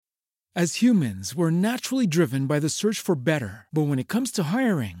As humans, we're naturally driven by the search for better. But when it comes to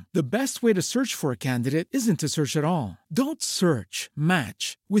hiring, the best way to search for a candidate isn't to search at all. Don't search,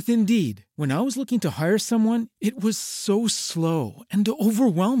 match with Indeed. When I was looking to hire someone, it was so slow and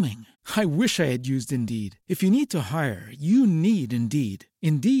overwhelming. I wish I had used Indeed. If you need to hire, you need Indeed.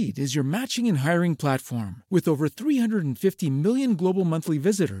 Indeed is your matching and hiring platform with over 350 million global monthly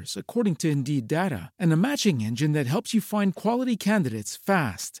visitors, according to Indeed data, and a matching engine that helps you find quality candidates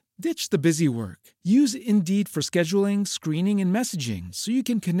fast. Ditch the busy work. Use Indeed for scheduling, screening, and messaging so you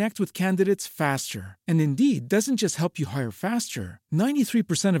can connect with candidates faster. And Indeed doesn't just help you hire faster.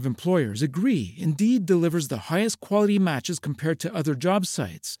 93% of employers agree Indeed delivers the highest quality matches compared to other job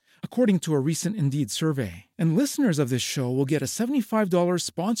sites, according to a recent Indeed survey. And listeners of this show will get a $75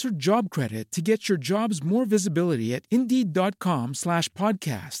 sponsored job credit to get your jobs more visibility at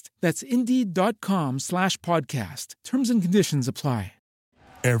Indeed.com/podcast. That's Indeed.com/podcast. Terms and conditions apply.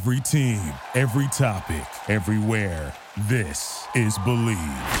 Every team, every topic, everywhere. This is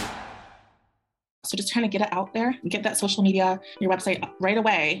Believe. So just kind of get it out there, get that social media, your website right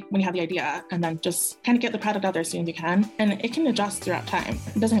away when you have the idea, and then just kind of get the product out there as soon as you can. And it can adjust throughout time.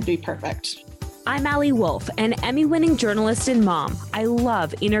 It doesn't have to be perfect. I'm Allie Wolf, an Emmy-winning journalist and mom. I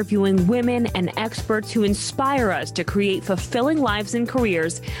love interviewing women and experts who inspire us to create fulfilling lives and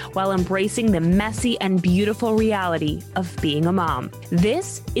careers while embracing the messy and beautiful reality of being a mom.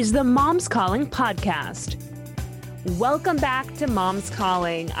 This is the Moms Calling podcast. Welcome back to Moms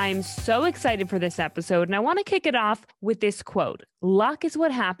Calling. I'm so excited for this episode, and I want to kick it off with this quote. Luck is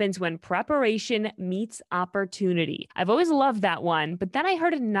what happens when preparation meets opportunity. I've always loved that one, but then I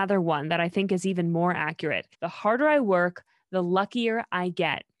heard another one that I think is even more accurate. The harder I work, the luckier I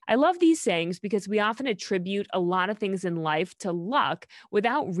get. I love these sayings because we often attribute a lot of things in life to luck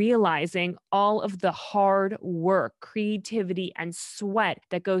without realizing all of the hard work, creativity, and sweat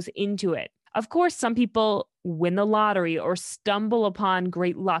that goes into it. Of course, some people win the lottery or stumble upon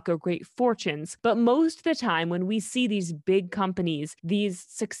great luck or great fortunes. But most of the time when we see these big companies, these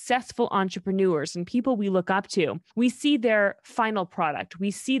successful entrepreneurs and people we look up to, we see their final product. We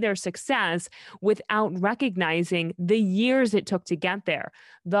see their success without recognizing the years it took to get there,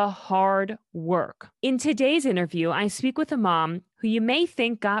 the hard work. In today's interview, I speak with a mom who you may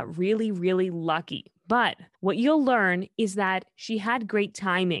think got really, really lucky. But what you'll learn is that she had great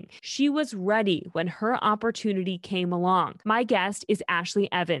timing. She was ready when her opportunity came along. My guest is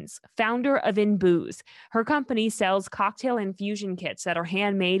Ashley Evans, founder of In Booze. Her company sells cocktail infusion kits that are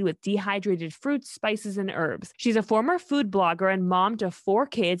handmade with dehydrated fruits, spices, and herbs. She's a former food blogger and mom to 4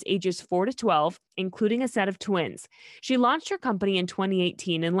 kids ages 4 to 12, including a set of twins. She launched her company in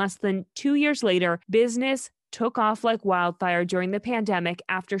 2018, and less than 2 years later, business took off like wildfire during the pandemic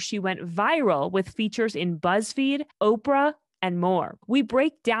after she went viral with features in BuzzFeed, Oprah, and more. We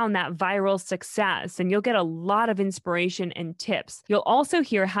break down that viral success, and you'll get a lot of inspiration and tips. You'll also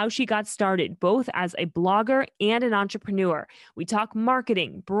hear how she got started, both as a blogger and an entrepreneur. We talk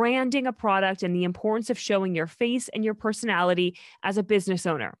marketing, branding a product, and the importance of showing your face and your personality as a business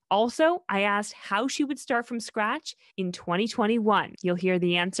owner. Also, I asked how she would start from scratch in 2021. You'll hear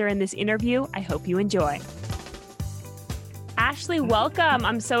the answer in this interview. I hope you enjoy. Ashley, welcome.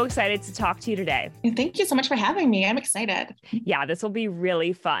 I'm so excited to talk to you today. Thank you so much for having me. I'm excited. Yeah, this will be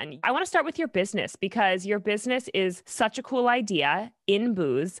really fun. I want to start with your business because your business is such a cool idea. In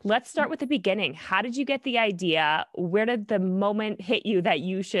Booze. Let's start with the beginning. How did you get the idea? Where did the moment hit you that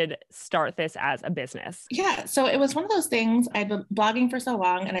you should start this as a business? Yeah, so it was one of those things. I'd been blogging for so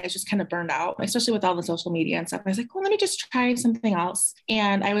long and I was just kind of burned out, especially with all the social media and stuff. I was like, well, let me just try something else.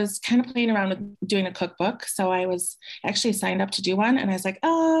 And I was kind of playing around with doing a cookbook. So I was actually signed up to do one. And I was like,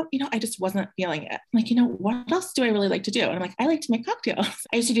 I just wasn't feeling it. I'm like, what else do I really like to do? And I'm like, I like to make cocktails.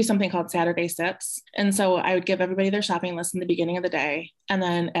 I used to do something called Saturday Sips. And so I would give everybody their shopping list in the beginning of the day. And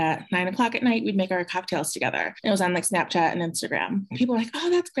then at 9:00 at night, we'd make our cocktails together. And it was on like Snapchat and Instagram. People were like,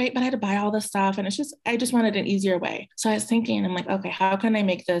 oh, that's great. But I had to buy all this stuff. And I just wanted an easier way. So I was thinking, I'm like, okay, how can I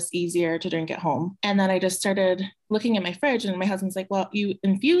make this easier to drink at home? And then I just started looking at my fridge and my husband's like, well, you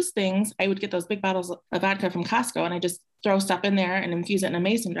infuse things. I would get those big bottles of vodka from Costco and I just throw stuff in there and infuse it in a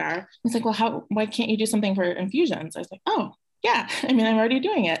mason jar. He's like, well, why can't you do something for infusions? I was like, oh, yeah, I'm already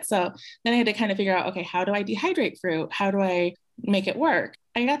doing it. So then I had to kind of figure out, okay, how do I dehydrate fruit? How do I make it work?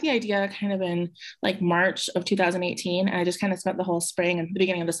 I got the idea kind of in like March of 2018. And I just kind of spent the whole spring and the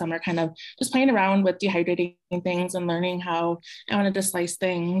beginning of the summer kind of just playing around with dehydrating things and learning how I wanted to slice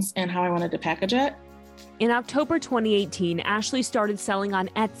things and how I wanted to package it. In October 2018, Ashley started selling on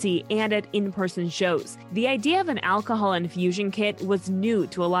Etsy and at in-person shows. The idea of an alcohol infusion kit was new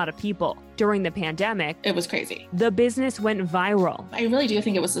to a lot of people. During the pandemic, it was crazy. The business went viral. I really do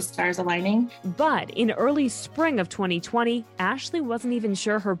think it was the stars aligning. But in early spring of 2020, Ashley wasn't even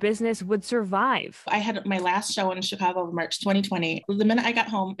sure her business would survive. I had my last show in Chicago in March 2020. The minute I got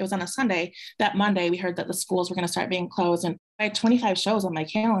home, it was on a Sunday. That Monday, we heard that the schools were going to start being closed. And I had 25 shows on my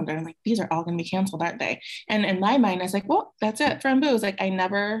calendar. I'm like, these are all going to be canceled, aren't they? And in my mind, I was like, well, that's it for Booze. Like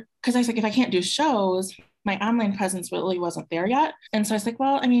because I was like, if I can't do shows, my online presence really wasn't there yet. And so I was like,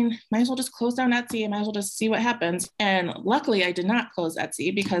 well, I mean, might as well just close down Etsy. I might as well just see what happens. And luckily I did not close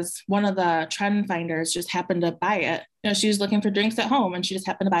Etsy because one of the trend finders just happened to buy it. She was looking for drinks at home and she just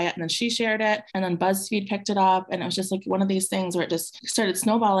happened to buy it. And then she shared it and then BuzzFeed picked it up. And it was just like one of these things where it just started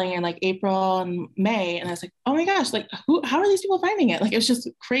snowballing in like April and May. And I was like, oh my gosh, like how are these people finding it? Like, it was just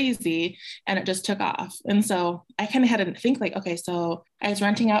crazy. And it just took off. And so I kind of had to think like, okay, so I was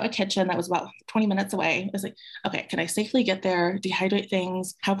renting out a kitchen that was about 20 minutes away. I was like, okay, can I safely get there, dehydrate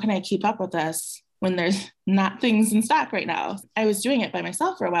things? How can I keep up with this when there's not things in stock right now? I was doing it by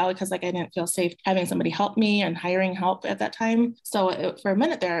myself for a while because like I didn't feel safe having somebody help me and hiring help at that time. So for a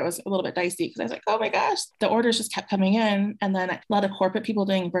minute there, it was a little bit dicey because I was like, oh my gosh, the orders just kept coming in. And then a lot of corporate people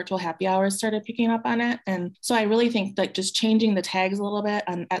doing virtual happy hours started picking up on it. And so I really think that just changing the tags a little bit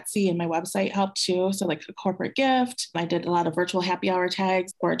on Etsy and my website helped too. So like a corporate gift, I did a lot of virtual happy hour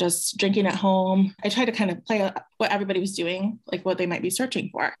tags or just drinking at home. I tried to kind of play what everybody was doing, like what they might be searching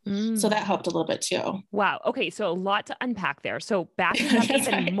for. So that helped a little bit too. Wow. Okay. So a lot to unpack there. So backing up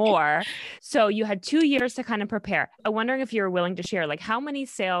even more. So you had 2 years to kind of prepare. I'm wondering if you're willing to share, like, how many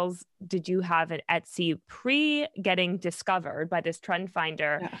sales did you have at Etsy pre getting discovered by this trend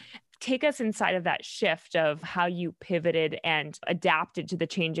finder? Yeah. Take us inside of that shift of how you pivoted and adapted to the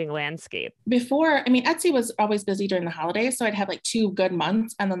changing landscape. Before, I mean, Etsy was always busy during the holidays. So I'd have like 2 good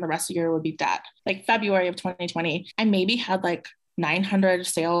months and then the rest of the year would be dead. Like February of 2020, I maybe had like 900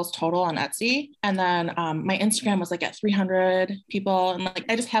 sales total on Etsy. And then my Instagram was like at 300 people. And like,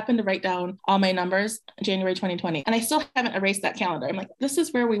 I just happened to write down all my numbers January 2020. And I still haven't erased that calendar. I'm like, this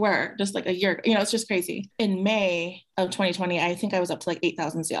is where we were just like a year ago. It's just crazy. In May of 2020, I think I was up to like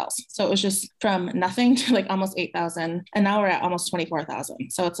 8,000 sales. So it was just from nothing to like almost 8,000. And now we're at almost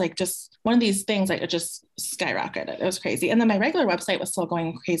 24,000. So it's like just one of these things that it just skyrocketed. It was crazy. And then my regular website was still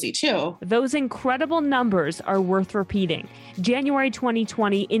going crazy too. Those incredible numbers are worth repeating. January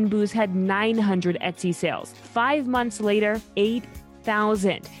 2020, InBooze had 900 Etsy sales. 5 months later,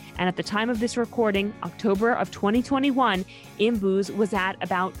 8,000. And at the time of this recording, October of 2021, InBooze was at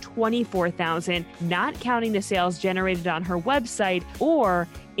about 24,000, not counting the sales generated on her website or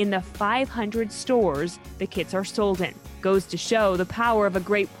in the 500 stores the kits are sold in. Goes to show the power of a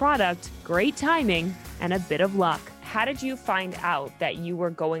great product, great timing, and a bit of luck. How did you find out that you were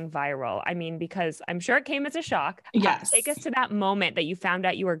going viral? I mean, because I'm sure it came as a shock. Yes. Take us to that moment that you found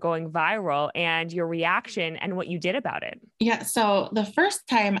out you were going viral and your reaction and what you did about it. Yeah. So the first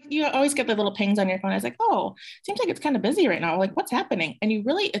time, you always get the little pings on your phone. I was like, oh, seems like it's kind of busy right now. Like, what's happening? And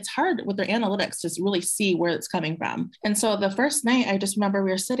it's hard with their analytics to really see where it's coming from. And so the first night, I just remember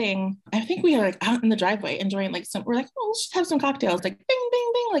we were sitting, I think we were like out in the driveway enjoying we're like, oh, let's just have some cocktails. Like, bing,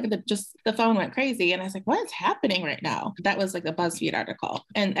 bing, bing. Like the phone went crazy. And I was like, what is happening right now? That was like a BuzzFeed article.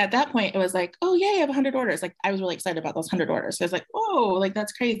 And at that point, it was like, oh, yay, I have 100 orders. Like, I was really excited about those 100 orders. So I was like, whoa, like,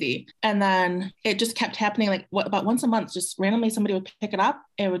 that's crazy. And then it just kept happening. Like, about once a month, just randomly somebody would pick it up.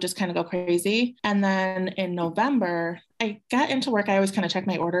 It would just kind of go crazy. And then in November, I got into work. I always kind of check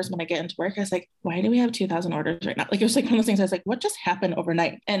my orders when I get into work. I was like, why do we have 2,000 orders right now? Like, it was like one of those things. I was like, what just happened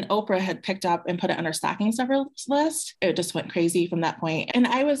overnight? And Oprah had picked up and put it on her stocking stuffers list. It just went crazy from that point. And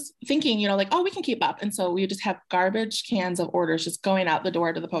I was thinking, like, oh, we can keep up. And so we just have garbage cans of orders just going out the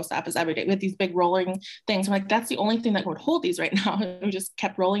door to the post office every day with these big rolling things. I'm like, that's the only thing that would hold these right now. We just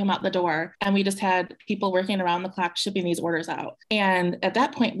kept rolling them out the door. And we just had people working around the clock shipping these orders out. And at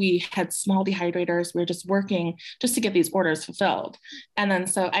that point, we had small dehydrators. We were just working just to get these orders fulfilled. And then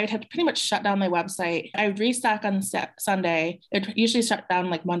so I would have to pretty much shut down my website. I would restock on Sunday. It usually shut down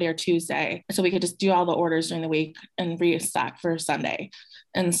like Monday or Tuesday. So we could just do all the orders during the week and restock for Sunday.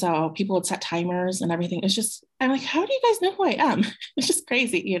 And so people would set timers and everything. It's just, I'm like, how do you guys know who I am? It's just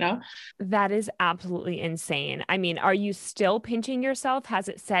crazy, That is absolutely insane. I mean, are you still pinching yourself? Has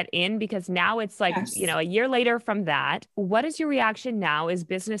it set in? Because now it's like, yes. A year later from that, what is your reaction now? Is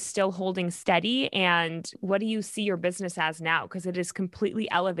business still holding steady? And what do you see your business as now? Because it is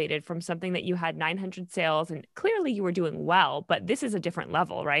completely elevated from something that you had 900 sales and clearly you were doing well, but this is a different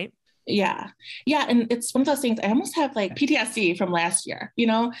level, right? Yeah. Yeah. And it's one of those things, I almost have like PTSD from last year,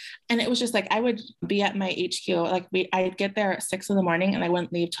 and it was just like, I would be at my HQ, like I'd get there at 6 a.m. and I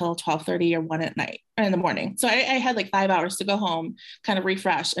wouldn't leave till 12:30 or 1 at night or in the morning. So I had like 5 hours to go home, kind of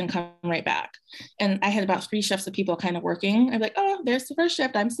refresh and come right back. And I had about 3 shifts of people kind of working. I'm like, oh, there's the first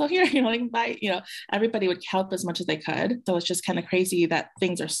shift. I'm still here, like, bye. Everybody would help as much as they could. So it's just kind of crazy that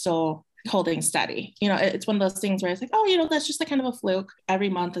things are still holding steady. It's one of those things where it's like, oh, that's just a kind of a fluke. Every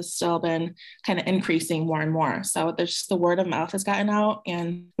month has still been kind of increasing more and more. So there's just the word of mouth has gotten out,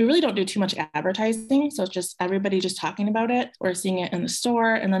 and we really don't do too much advertising. So it's just everybody just talking about it, or seeing it in the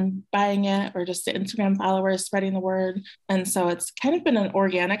store and then buying it, or just the Instagram followers spreading the word. And so it's kind of been an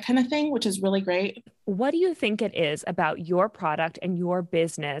organic kind of thing, which is really great. What do you think it is about your product and your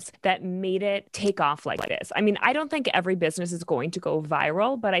business that made it take off like this? I mean, I don't think every business is going to go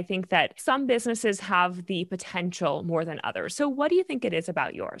viral, but I think that some businesses have the potential more than others. So what do you think it is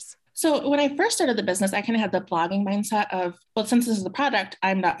about yours? So when I first started the business, I kind of had the blogging mindset of, well, since this is the product,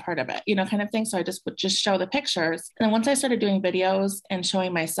 I'm not part of it, kind of thing. So I just would just show the pictures. And then once I started doing videos and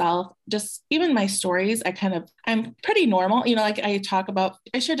showing myself, just even my stories, I'm pretty normal, like I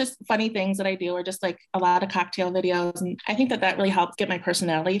share just funny things that I do, or just like a lot of cocktail videos. And I think that really helps get my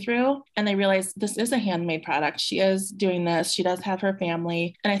personality through. And they realize this is a handmade product. She is doing this. She does have her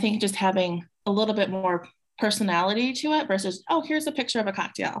family. And I think just having a little bit more personality to it versus, oh, here's a picture of a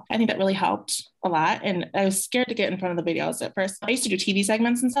cocktail. I think that really helped a lot. And I was scared to get in front of the videos at first. I used to do TV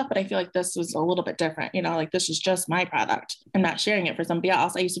segments and stuff, but I feel like this was a little bit different, like this is just my product. I'm not sharing it for somebody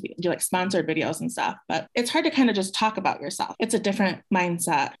else. I used to do like sponsored videos and stuff, but it's hard to kind of just talk about yourself. It's a different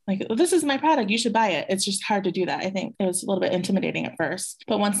mindset. Like, well, this is my product, you should buy it. It's just hard to do that. I think it was a little bit intimidating at first,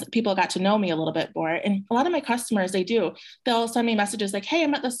 but once people got to know me a little bit more, and a lot of my customers, they'll send me messages like, hey,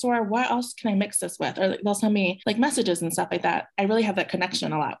 I'm at the store. What else can I mix this with? Or they'll send me like messages and stuff like that. I really have that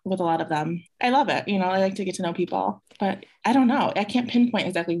connection a lot with a lot of them. I love it. I like to get to know people, but I don't know. I can't pinpoint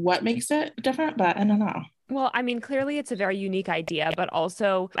exactly what makes it different, but I don't know. Well, I mean, clearly it's a very unique idea, but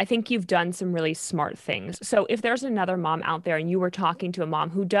also I think you've done some really smart things. So if there's another mom out there and you were talking to a mom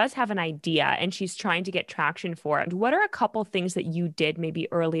who does have an idea and she's trying to get traction for it, what are a couple things that you did maybe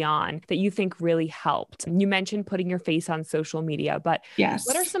early on that you think really helped? You mentioned putting your face on social media, but yes,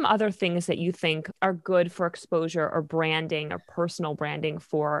 what are some other things that you think are good for exposure or branding or personal branding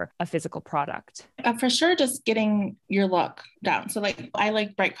for a physical product? For sure, just getting your look down. So like, I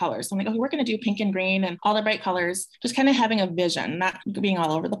like bright colors. I'm like, okay, we're going to do pink and green and all the bright colors, just kind of having a vision, not being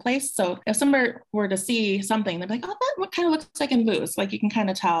all over the place. So if somebody were to see something, they'd be like, oh, that kind of looks like in Boost. Like you can kind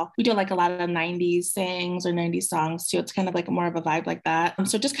of tell. We do like a lot of 90s sayings or 90s songs too. It's kind of like more of a vibe like that.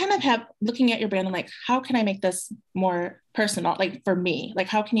 So just kind of looking at your brand and like, how can I make this more personal, like for me, like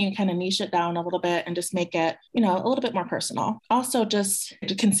how can you kind of niche it down a little bit and just make it, a little bit more personal. Also just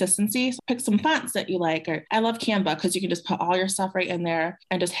the consistency. So pick some fonts that you like, or I love Canva because you can just put all your stuff right in there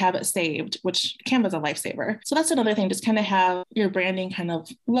and just have it saved, which Canva's a lifesaver. So that's another thing, just kind of have your branding kind of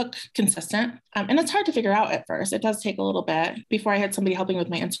look consistent. And it's hard to figure out at first. It does take a little bit. Before I had somebody helping with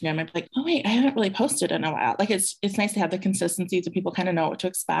my Instagram, I'd be like, oh wait, I haven't really posted in a while. Like it's nice to have the consistency so people kind of know what to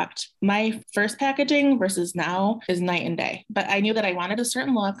expect. My first packaging versus now is night and day. But I knew that I wanted a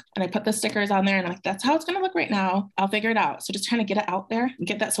certain look and I put the stickers on there and I'm like, that's how it's going to look right now. I'll figure it out. So just trying to get it out there,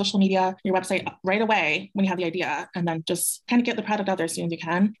 get that social media, your website right away when you have the idea, and then just kind of get the product out there as soon as you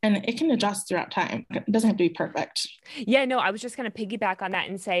can. And it can adjust throughout time. It doesn't have to be perfect. Yeah, no, I was just going to piggyback on that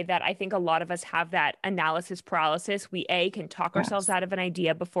and say that I think a lot of us have that analysis paralysis. We can talk ourselves out of an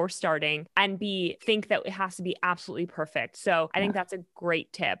idea before starting, and B, think that it has to be absolutely perfect. So I think that's a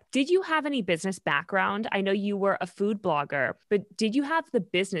great tip. Did you have any business background? I know you were a food blogger, but did you have the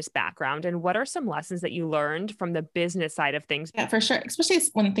business background? And what are some lessons that you learned from the business side of things? Yeah, for sure. Especially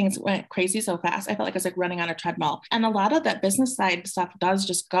when things went crazy so fast. I felt like I was like running on a treadmill. And a lot of that business side stuff does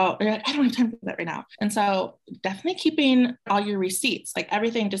just go, you're like, I don't have time for that right now. And so definitely keeping all your receipts, like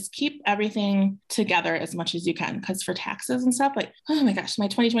everything, just keep everything together as much as you can. Because for taxes and stuff, like, oh my gosh, my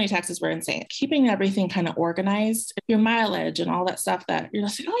 2020 taxes were insane. Keeping everything kind of organized, your mileage and all that stuff that you're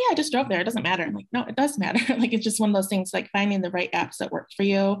just like, oh yeah, I just drove there. It doesn't matter. I'm like, no, it does matter. Like, it's just one of those things, like finding the right apps that work for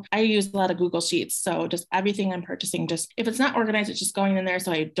you. I use a lot of Google Sheets. So just everything I'm purchasing, just if it's not organized, it's just going in there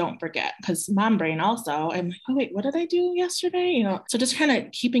so I don't forget. Because mom brain also, I'm like, oh wait, what did I do yesterday? So just kind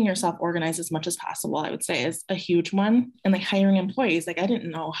of keeping yourself organized as much as possible, I would say, is a huge one. And like hiring employees, like I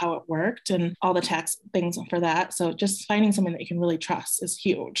didn't know how it worked and all the tax things for that. So just finding someone that you can really trust is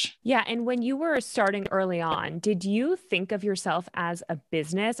huge. Yeah. And when you were starting early on, did you think of yourself as a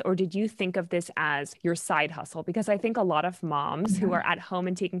business, or did you think of this as your side hustle? hustle? Because I think a lot of moms who are at home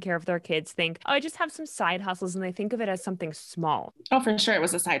and taking care of their kids think, oh, I just have some side hustles, and they think of it as something small. Oh, for sure. It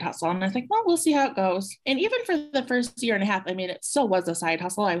was a side hustle. And I think, well, we'll see how it goes. And even for the first year and a half, I mean, it still was a side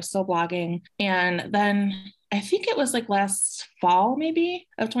hustle. I was still blogging. And then I think it was like last fall, maybe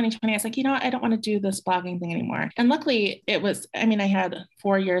of 2020. I was like, you know what? I don't want to do this blogging thing anymore. And luckily it was, I mean, I had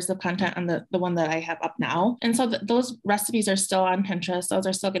 4 years of content on the one that I have up now. And so those recipes are still on Pinterest. Those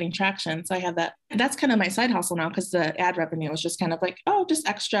are still getting traction. So I have that. That's kind of my side hustle now, because the ad revenue is just kind of like, oh, just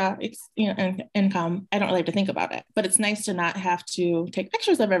extra, income. I don't really have to think about it, but it's nice to not have to take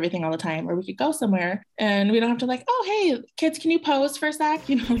pictures of everything all the time, or we could go somewhere and we don't have to like, oh, hey, kids, can you pose for a sec?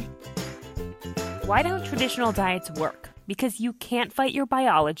 Why don't traditional diets work? Because you can't fight your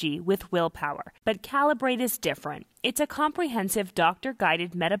biology with willpower. But Calibrate is different. It's a comprehensive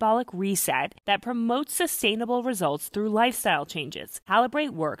doctor-guided metabolic reset that promotes sustainable results through lifestyle changes. Calibrate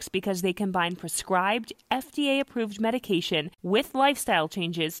works because they combine prescribed, FDA-approved medication with lifestyle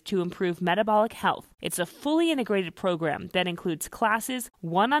changes to improve metabolic health. It's a fully integrated program that includes classes,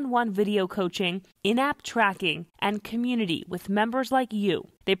 one-on-one video coaching, in-app tracking, and community with members like you.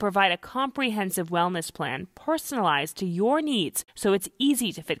 They provide a comprehensive wellness plan personalized to your needs, so it's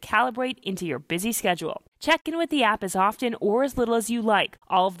easy to fit Calibrate into your busy schedule. Check in with the app as often or as little as you like.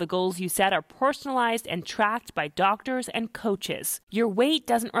 All of the goals you set are personalized and tracked by doctors and coaches. Your weight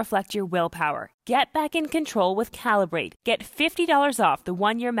doesn't reflect your willpower. Get back in control with Calibrate. Get $50 off the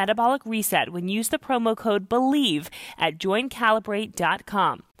 1-year metabolic reset when you use the promo code BELIEVE at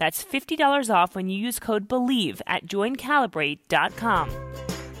joincalibrate.com. That's $50 off when you use code BELIEVE at joincalibrate.com.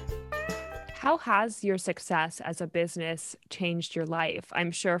 How has your success as a business changed your life? I'm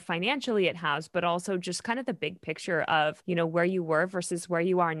sure financially it has, but also just kind of the big picture of, where you were versus where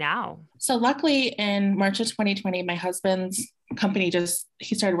you are now. So luckily in March of 2020, my husband's company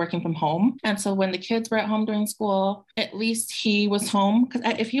he started working from home. And so when the kids were at home during school, at least he was home. Because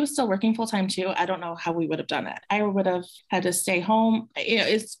if he was still working full time too, I don't know how we would have done it. I would have had to stay home.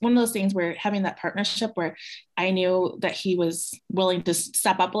 It's one of those things where having that partnership where I knew that he was willing to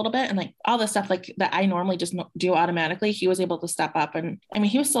step up a little bit, and like all the stuff like that I normally just do automatically, he was able to step up. And I mean,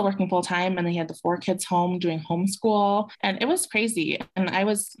 he was still working full time, and then he had the 4 kids home doing homeschool, and it was crazy. And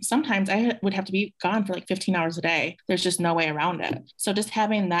sometimes I would have to be gone for like 15 hours a day. There's just no way around it. So just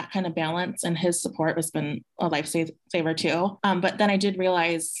having that kind of balance and his support has been a lifesaver too. But then I did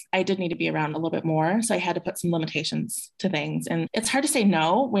realize I did need to be around a little bit more. So I had to put some limitations to things. And it's hard to say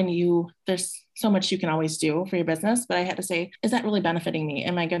no when there's so much you can always do for your business. But I had to say, is that really benefiting me?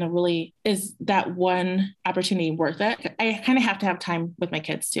 Am I going to is that one opportunity worth it? I kind of have to have time with my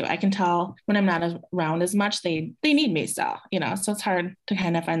kids too. I can tell when I'm not around as much, they need me still, so it's hard to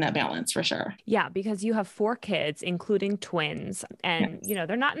kind of find that balance for sure. Yeah, because you have 4 kids, including twins. And, yes.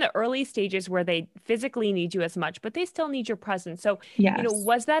 They're not in the early stages where they physically need you as much, but they still need your presence. So, yes.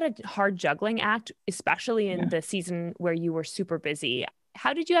 Was that a hard juggling act, especially in the season where you were super busy?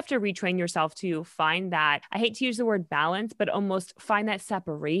 How did you have to retrain yourself to find that, I hate to use the word balance, but almost find that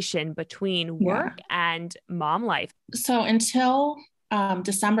separation between work and mom life? So until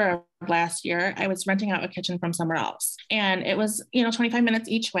December of last year, I was renting out a kitchen from somewhere else. And it was, 25 minutes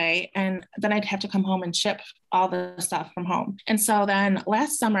each way. And then I'd have to come home and ship all the stuff from home. And so then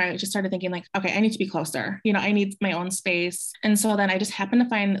last summer, I just started thinking like, okay, I need to be closer. I need my own space. And so then I just happened to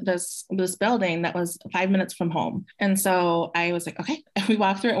find this building that was 5 minutes from home. And so I was like, okay, we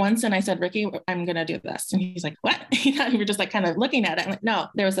walked through it once and I said, Ricky, I'm going to do this. And he's like, what? We were just like kind of looking at it. I'm like, no,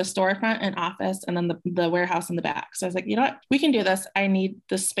 there was a storefront and office and then the warehouse in the back. So I was like, you know what? We can do this. I need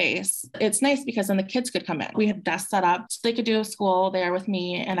the space. It's nice because then the kids could come in. We had desks set up so they could do school there with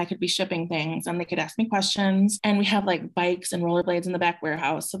me and I could be shipping things and they could ask me questions. And we have like bikes and rollerblades in the back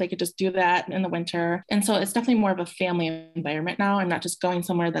warehouse. So they could just do that in the winter. And so it's definitely more of a family environment now. I'm not just going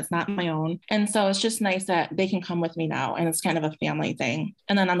somewhere that's not my own. And so it's just nice that they can come with me now. And it's kind of a family thing.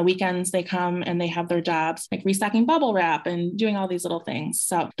 And then on the weekends, they come and they have their jobs, like restocking bubble wrap and doing all these little things.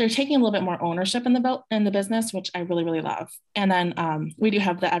 So they're taking a little bit more ownership in the business, which I really, really love. And then we do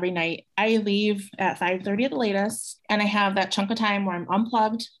have the every night. I leave at 5:30 at the latest. And I have that chunk of time where I'm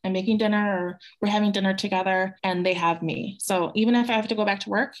unplugged, I'm making dinner or we're having dinner together and they have me. So even if I have to go back to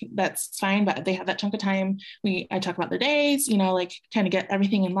work, that's fine. But they have that chunk of time. I talk about their days, like kind of get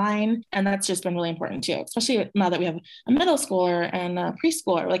everything in line. And that's just been really important too, especially now that we have a middle schooler and a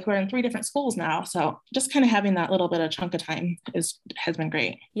preschooler, like we're in 3 different schools now. So just kind of having that little bit of chunk of time has been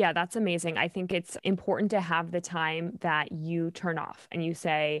great. Yeah, that's amazing. I think it's important to have the time that you turn off and you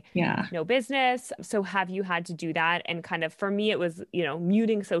say, no business. So have you had to do that? And kind of, for me, it was,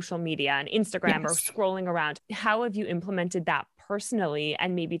 muting social media and Instagram or scrolling around. How have you implemented that personally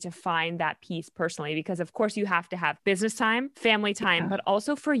and maybe to find that peace personally? Because of course you have to have business time, family time, but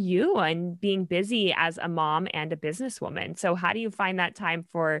also for you and being busy as a mom and a businesswoman. So how do you find that time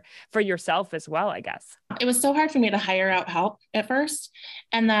for yourself as well, I guess? It was so hard for me to hire out help at first.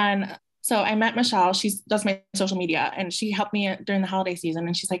 And then so I met Michelle. She does my social media and she helped me during the holiday season.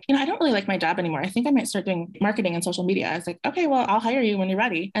 And she's like, I don't really like my job anymore. I think I might start doing marketing and social media. I was like, okay, well, I'll hire you when you're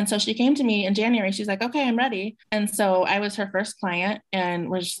ready. And so she came to me in January. She's like, okay, I'm ready. And so I was her first client and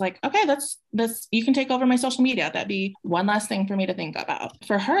we're just like, okay, that's you can take over my social media. That'd be one less thing for me to think about.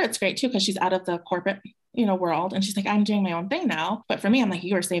 For her, it's great too, because she's out of the corporate world. And she's like, I'm doing my own thing now. But for me, I'm like,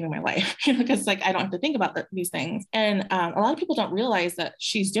 you are saving my life, because like, I don't have to think about these things. And a lot of people don't realize that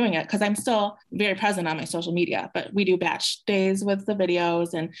she's doing it because I'm still very present on my social media, but we do batch days with the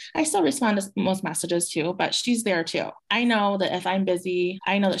videos and I still respond to most messages too, but she's there too. I know that if I'm busy,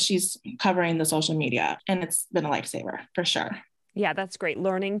 I know that she's covering the social media and it's been a lifesaver for sure. Yeah, that's great.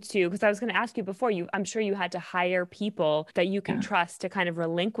 Learning to, because I was going to ask you before, I'm sure you had to hire people that you can trust to kind of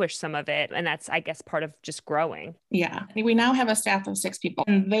relinquish some of it. And that's, I guess, part of just growing. Yeah. We now have a staff of 6 people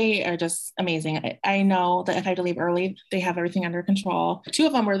and they are just amazing. I know that if I have to leave early, they have everything under control. 2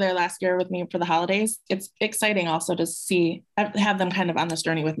 of them were there last year with me for the holidays. It's exciting also to have them kind of on this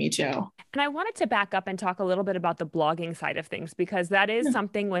journey with me too. And I wanted to back up and talk a little bit about the blogging side of things, because that is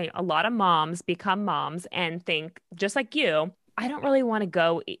something where a lot of moms become moms and think, just like you, I don't really want to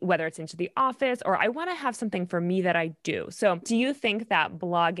go, whether it's into the office or I want to have something for me that I do. So do you think that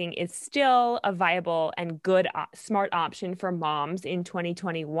blogging is still a viable and good, smart option for moms in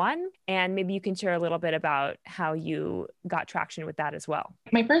 2021? And maybe you can share a little bit about how you got traction with that as well.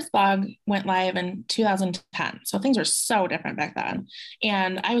 My first blog went live in 2010. So things were so different back then.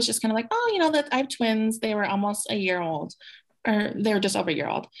 And I was just kind of like, that I have twins. They were almost a year old. Or they were just over a year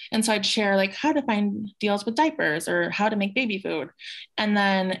old. And so I'd share like how to find deals with diapers or how to make baby food. And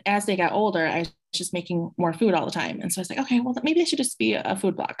then as they got older, I was just making more food all the time. And so I was like, okay, well, maybe I should just be a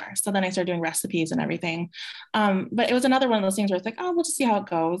food blogger. So then I started doing recipes and everything. But it was another one of those things where it's like, we'll just see how it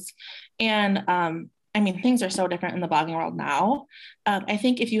goes. And things are so different in the blogging world now. I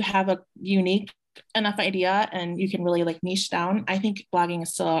think if you have a unique enough idea and you can really like niche down, I think blogging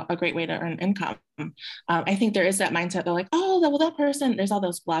is still a great way to earn income. I think there is that mindset. They're like, that person, there's all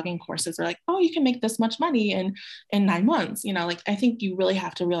those blogging courses. They're like, you can make this much money in 9 months. I think you really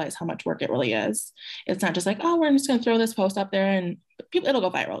have to realize how much work it really is. It's not just like, we're just going to throw this post up there and it'll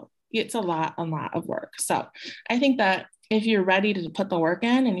go viral. It's a lot of work. So I think that if you're ready to put the work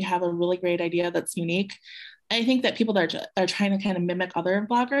in and you have a really great idea that's unique, I think that people that are trying to kind of mimic other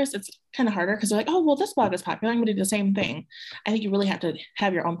bloggers, it's kind of harder because they're like, this blog is popular, I'm going to do the same thing. I think you really have to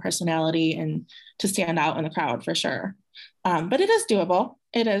have your own personality and to stand out in the crowd for sure. But it is doable.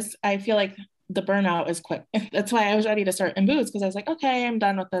 It is. I feel like the burnout is quick. That's why I was ready to start in Boots, because I was like, okay, I'm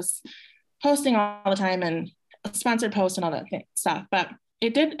done with this posting all the time and sponsored posts and all that stuff. But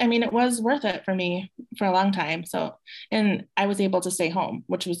it was worth it for me for a long time. So, and I was able to stay home,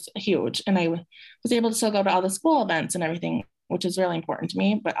 which was huge. And I was able to still go to all the school events and everything, which is really important to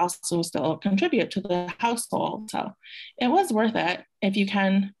me, but also still contribute to the household. So it was worth it. If you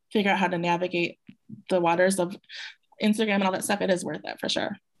can figure out how to navigate the waters of Instagram and all that stuff, it is worth it for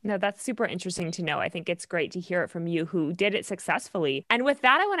sure. No, that's super interesting to know. I think it's great to hear it from you who did it successfully. And with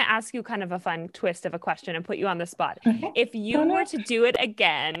that, I want to ask you kind of a fun twist of a question and put you on the spot. Okay. If you were to do it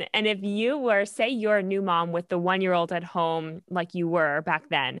again, and if you were, say you're a new mom with the 1-year-old at home like you were back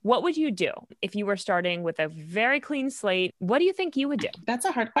then, what would you do? If you were starting with a very clean slate, what do you think you would do? That's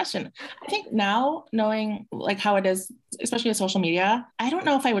a hard question. I think now, knowing like how it is, especially with social media, I don't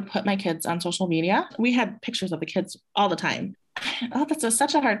know if I would put my kids on social media. We had pictures of the kids all the time. That's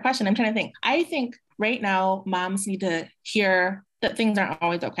such a hard question. I'm trying to think. I think right now moms need to hear that things aren't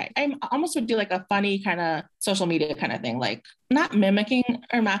always okay. I almost would do like a funny kind of social media kind of thing, like not mimicking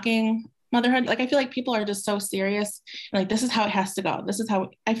or mocking motherhood. Like I feel like people are just so serious. Like this is how it has to go. This is how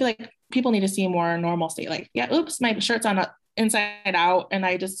I feel like people need to see more normalcy. Like, oops, my shirt's on inside out and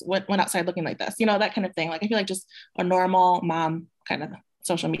I just went outside looking like this, that kind of thing. Like I feel like just a normal mom kind of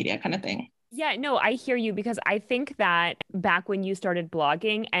social media kind of thing. Yeah, no, I hear you, because I think that back when you started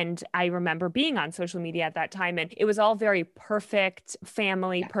blogging, and I remember being on social media at that time, and it was all very perfect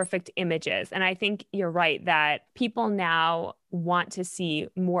family, perfect images. And I think you're right that people now want to see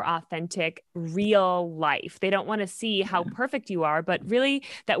more authentic, real life. They don't want to see how perfect you are, but really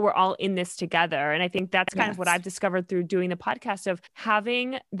that we're all in this together. And I think that's kind of what I've discovered through doing the podcast, of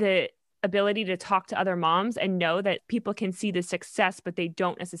having the ability to talk to other moms and know that people can see the success, but they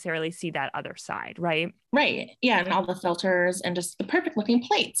don't necessarily see that other side, right? Right. Yeah. And all the filters and just the perfect looking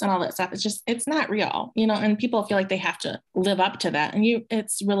plates and all that stuff. It's not real, and people feel like they have to live up to that. And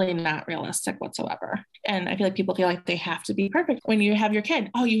it's really not realistic whatsoever. And I feel like people feel like they have to be perfect when you have your kid.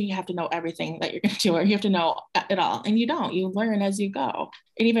 Oh, you have to know everything that you're going to do, or you have to know it all. And you don't, you learn as you go.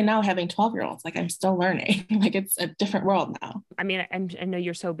 And even now having 12-year-olds, like I'm still learning, like it's a different world now. I mean, I know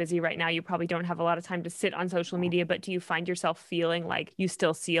you're so busy right now. You probably don't have a lot of time to sit on social media, but do you find yourself feeling like you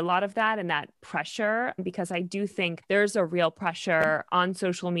still see a lot of that and that pressure? Because I do think there's a real pressure on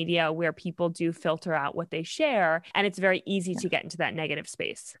social media where people do filter out what they share, and it's very easy to get into that negative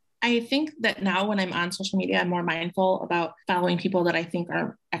space. I think that now when I'm on social media, I'm more mindful about following people that I think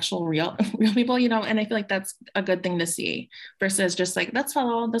are actual real people, and I feel like that's a good thing to see versus just like, let's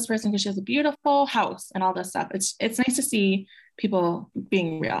follow this person because she has a beautiful house and all this stuff. It's nice to see people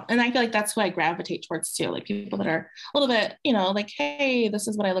being real. And I feel like that's who I gravitate towards too. Like people that are a little bit, like, hey, this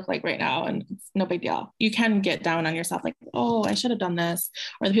is what I look like right now. And it's no big deal. You can get down on yourself like, oh, I should have done this.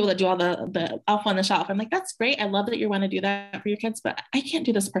 Or the people that do all the elf on the shelf. I'm like, that's great. I love that you want to do that for your kids, but I can't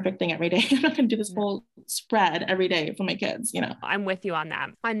do this perfect thing every day. I'm not going to do this whole spread every day for my kids, I'm with you on that.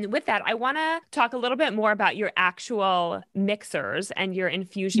 And with that, I want to talk a little bit more about your actual mixers and your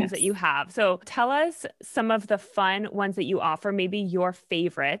infusions that you have. So tell us some of the fun ones that you offer, maybe your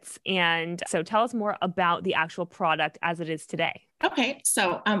favorites. And so tell us more about the actual product as it is today. Okay,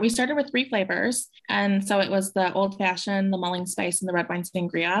 so we started with 3 flavors. And so it was the old fashioned, the mulling spice, and the red wine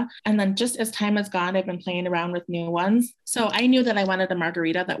sangria. And then just as time has gone, I've been playing around with new ones. So I knew that I wanted a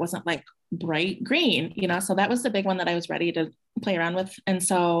margarita that wasn't like bright green, so that was the big one that I was ready to play around with. And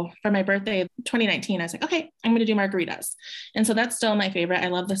so for my birthday, 2019, I was like, okay, I'm going to do margaritas. And so that's still my favorite. I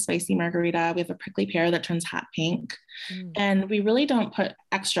love the spicy margarita. We have a prickly pear that turns hot pink. And we really don't put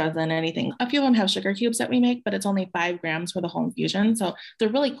extras in anything. A few of them have sugar cubes that we make, but it's only 5 grams for the whole infusion. So they're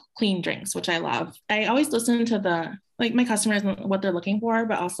really clean drinks, which I love. I always listen to my customers and what they're looking for,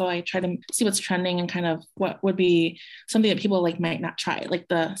 but also I try to see what's trending and kind of what would be something that people might not try. Like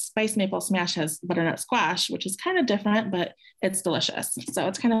the spice maple smash has butternut squash, which is kind of different, but it's delicious. So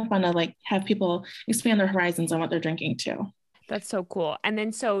it's kind of fun to have people expand their horizons on what they're drinking too. That's so cool. And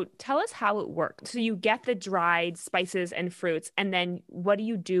then, so tell us how it works. So you get the dried spices and fruits, and then what do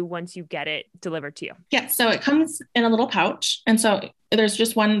you do once you get it delivered to you? Yeah. So it comes in a little pouch. And so there's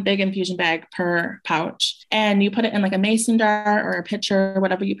just one big infusion bag per pouch, and you put it in like a mason jar or a pitcher,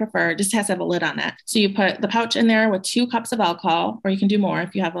 whatever you prefer. It just has to have a lid on it. So you put the pouch in there with 2 cups of alcohol, or you can do more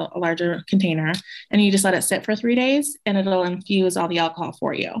if you have a larger container, and you just let it sit for 3 days and it'll infuse all the alcohol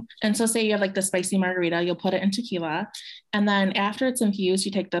for you. And so say you have like the spicy margarita, you'll put it in tequila. And then after it's infused,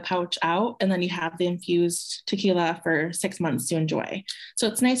 you take the pouch out, and then you have the infused tequila for 6 months to enjoy. So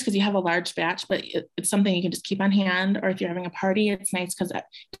it's nice because you have a large batch, but it's something you can just keep on hand. Or if you're having a party, it's nice because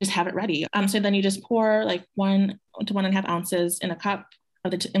you just have it ready. So then you just pour like 1 to 1.5 ounces in a cup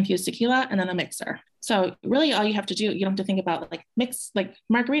of the infused tequila, and then a mixer. So really all you have to do, you don't have to think about mix, like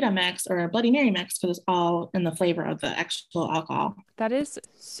margarita mix or a Bloody Mary mix, because it's all in the flavor of the actual alcohol. That is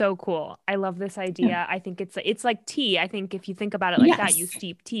so cool. I love this idea. Yeah. I think it's like tea. I think if you think about it like that, you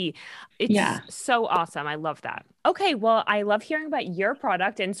steep tea. It's so awesome. I love that. Okay. Well, I love hearing about your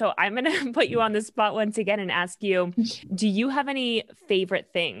product. And so I'm going to put you on the spot once again and ask you, do you have any favorite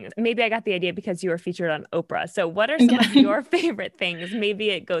things? Maybe I got the idea because you were featured on Oprah. So what are some of your favorite things? Maybe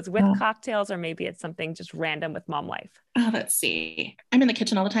it goes with cocktails, or maybe it's something just random with mom life. Let's see. I'm in the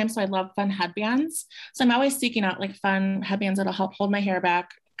kitchen all the time, so I love fun headbands. So I'm always seeking out fun headbands that'll help hold my hair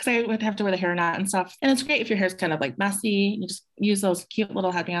back, because I would have to wear the hair knot and stuff. And it's great if your hair's kind of messy. You just use those cute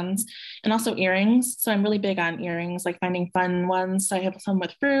little headbands. And also earrings. So I'm really big on earrings, finding fun ones. So I have some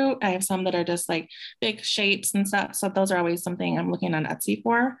with fruit. I have some that are just big shapes and stuff. So those are always something I'm looking on Etsy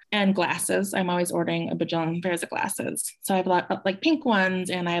for. And glasses. I'm always ordering a bajillion pairs of glasses. So I have a lot of pink ones,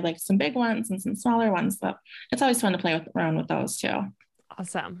 and I have some big ones and some smaller ones. So it's always fun to play around with those too.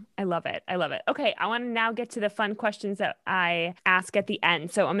 Awesome. I love it. I love it. Okay. I want to now get to the fun questions that I ask at the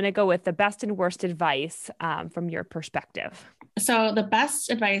end. So I'm going to go with the best and worst advice from your perspective. So the best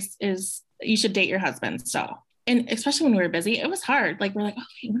advice is you should date your husband. And especially when we were busy, it was hard. We're okay,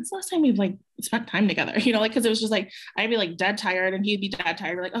 when's the last time we've spent time together? Because it was just I'd be dead tired and he'd be dead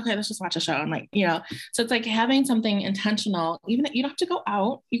tired. We're okay, let's just watch a show. And so it's having something intentional, even if you don't have to go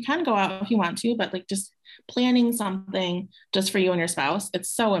out. You can go out if you want to, but just planning something just for you and your spouse, it's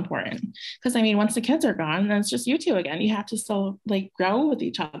so important. Because I mean, once the kids are gone, then it's just you two again. You have to still like grow with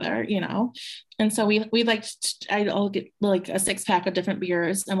each other, you know? And so we like, I'll get like a 6-pack of different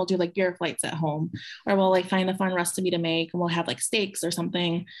beers and we'll do like beer flights at home, or we'll like find a fun recipe to make and we'll have like steaks or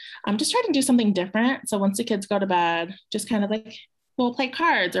something. I'm just trying to do something different. So once the kids go to bed, just kind of like, we'll play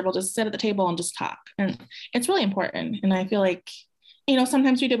cards or we'll just sit at the table and just talk. And it's really important. And I feel like, you know,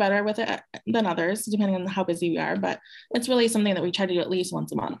 sometimes we do better with it than others, depending on how busy we are, but it's really something that we try to do at least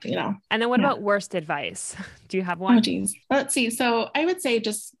once a month, you know? And then what about worst advice? Do you have one? Oh, geez. Let's see. So I would say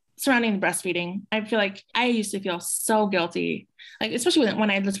just surrounding the breastfeeding. I feel like I used to feel so guilty, like, especially when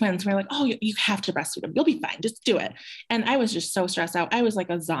I had the twins, we're like, oh, you have to breastfeed them. You'll be fine. Just do it. And I was just so stressed out. I was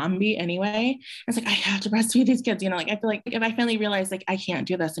like a zombie anyway. It's like, I have to breastfeed these kids, you know, like, I feel like if I finally realized like, I can't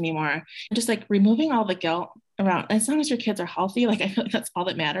do this anymore, just like removing all the guilt around, as long as your kids are healthy, like I feel like that's all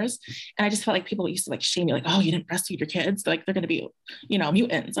that matters. And I just felt like people used to like shame me, like, oh, you didn't breastfeed your kids, like they're going to be, you know,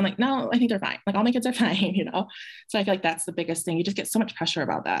 mutants. I'm like, no, I think they're fine. Like all my kids are fine, you know? So I feel like that's the biggest thing. You just get so much pressure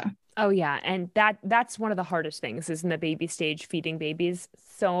about that. Oh yeah. And that's one of the hardest things is in the baby stage, feeding babies,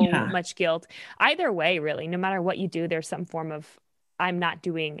 so much guilt. Either way, really, no matter what you do, there's some form of, I'm not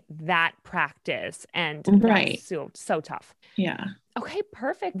doing that practice. And that's so tough. Yeah. Okay,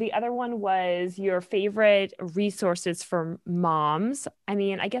 perfect. The other one was your favorite resources for moms. I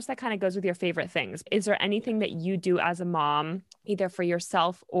mean, I guess that kind of goes with your favorite things. Is there anything that you do as a mom, either for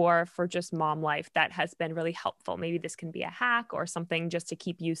yourself or for just mom life, that has been really helpful? Maybe this can be a hack or something just to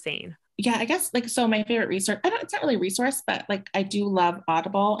keep you sane. Yeah, I guess like, so my favorite resource, it's not really a resource, but like I do love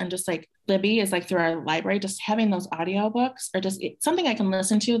Audible, and just like Libby is like through our library, just having those audiobooks or just something I can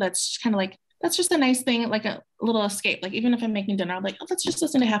listen to. That's kind of like, that's just a nice thing, like a little escape. Like even if I'm making dinner, I'm like, oh, let's just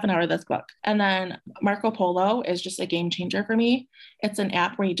listen to half an hour of this book. And then Marco Polo is just a game changer for me. It's an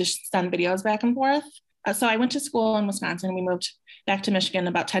app where you just send videos back and forth. So I went to school in Wisconsin. We moved back to Michigan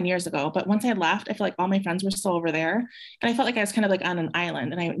about 10 years ago. But once I had left, I feel like all my friends were still over there. And I felt like I was kind of like on an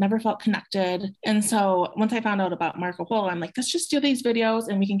island and I never felt connected. And so once I found out about Marco Polo, I'm like, let's just do these videos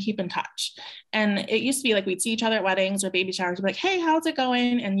and we can keep in touch. And it used to be like, we'd see each other at weddings or baby showers. We'd be like, hey, how's it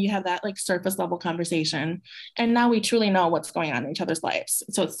going? And you have that like surface level conversation. And now we truly know what's going on in each other's lives.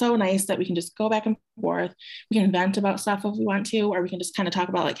 So it's so nice that we can just go back and forth. We can vent about stuff if we want to, or we can just kind of talk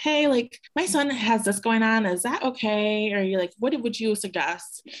about like, hey, like my son has this going on. Is that okay? Or you're like, what would you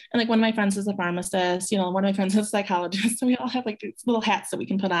suggest? And like one of my friends is a pharmacist, you know, one of my friends is a psychologist. So we all have like these little hats that we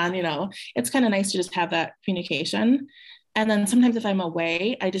can put on, you know. It's kind of nice to just have that communication. And then sometimes if I'm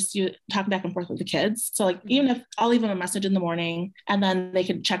away, I just talk back and forth with the kids. So like, even if I'll leave them a message in the morning and then they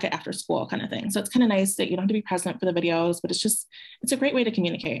can check it after school kind of thing. So it's kind of nice that you don't have to be present for the videos, but it's a great way to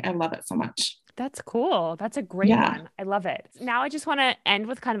communicate. I love it so much. That's cool. That's a great one. I love it. Now I just want to end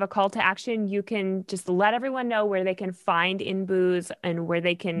with kind of a call to action. You can just let everyone know where they can find InBooze and where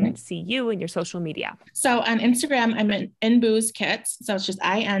they can see you and your social media. So on Instagram, I'm in InBooze Kits. So it's just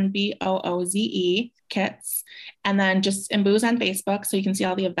INBOOZE Kits. And then just InBooze on Facebook. So you can see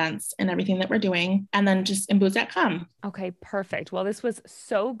all the events and everything that we're doing. And then just InBooze.com. Okay, perfect. Well, this was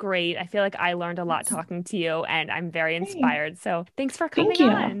so great. I feel like I learned a lot talking to you and I'm very inspired. So thanks for coming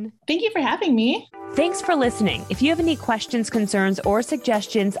on. Thank you for having me. Thanks for listening. If you have any questions, concerns, or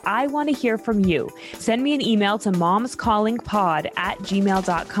suggestions, I want to hear from you. Send me an email to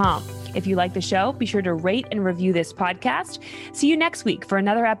momscallingpod@gmail.com. If you like the show, be sure to rate and review this podcast. See you next week for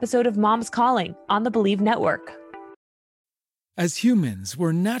another episode of Moms Calling on the Believe Network. As humans,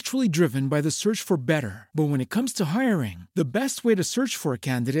 we're naturally driven by the search for better. But when it comes to hiring, the best way to search for a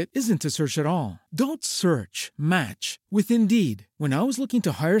candidate isn't to search at all. Don't search, match with Indeed. When I was looking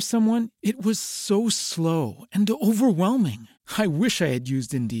to hire someone, it was so slow and overwhelming. I wish I had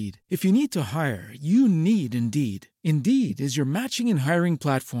used Indeed. If you need to hire, you need Indeed. Indeed is your matching and hiring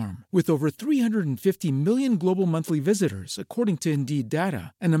platform with over 350 million global monthly visitors, according to Indeed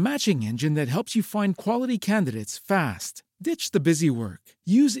data, and a matching engine that helps you find quality candidates fast. Ditch the busy work.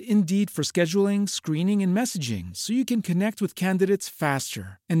 Use Indeed for scheduling, screening, and messaging so you can connect with candidates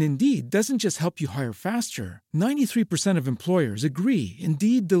faster. And Indeed doesn't just help you hire faster. 93% of employers agree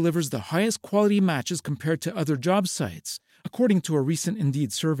Indeed delivers the highest quality matches compared to other job sites, according to a recent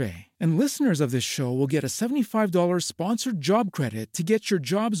Indeed survey. And listeners of this show will get a $75 sponsored job credit to get your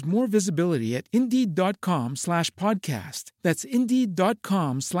jobs more visibility at Indeed.com/podcast. That's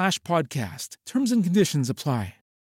Indeed.com/podcast. Terms and conditions apply.